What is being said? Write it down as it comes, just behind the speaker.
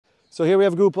So here we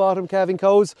have a group of Sep Calving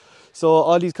Cows. So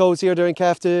all these cows here, they're in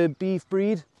calf to beef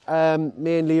breed,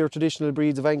 mainly your traditional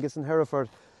breeds of Angus and Hereford.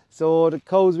 So the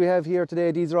cows we have here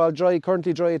today, these are all dry,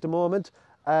 currently dry at the moment.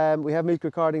 We have milk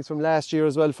recordings from last year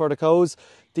as well for the cows.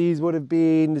 These would have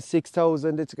been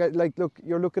 6,000. It's like, look,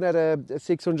 you're looking at a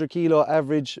 600 kilo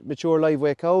average mature live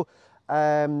weight cow.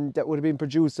 That would have been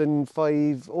producing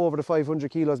over the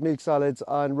 500 kilos milk solids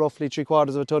on roughly 3/4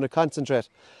 of a tonne of concentrate.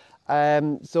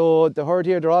 So the herd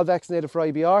here, they're all vaccinated for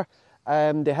IBR.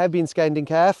 They have been scanned in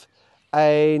calf,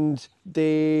 and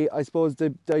I suppose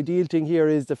the ideal thing here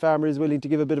is the farmer is willing to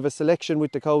give a bit of a selection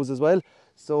with the cows as well.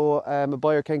 So a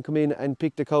buyer can come in and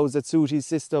pick the cows that suit his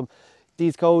system.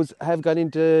 These cows have gone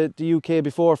into the UK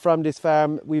before from this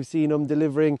farm. We've seen them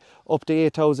delivering up to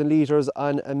 8,000 litres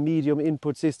on a medium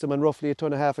input system and roughly 1.5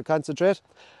 tonne of concentrate.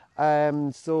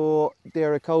 So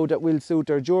they're a cow that will suit.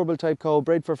 They're a durable type cow,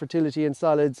 bred for fertility and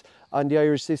solids on the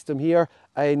Irish system here.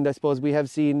 And I suppose we have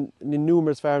seen in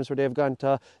numerous farms where they've gone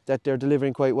to that they're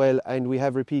delivering quite well, and we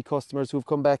have repeat customers who've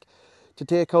come back to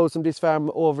take cows from this farm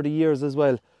over the years as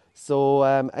well. So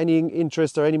any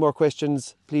interest or any more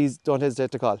questions, please don't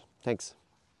hesitate to call. Thanks.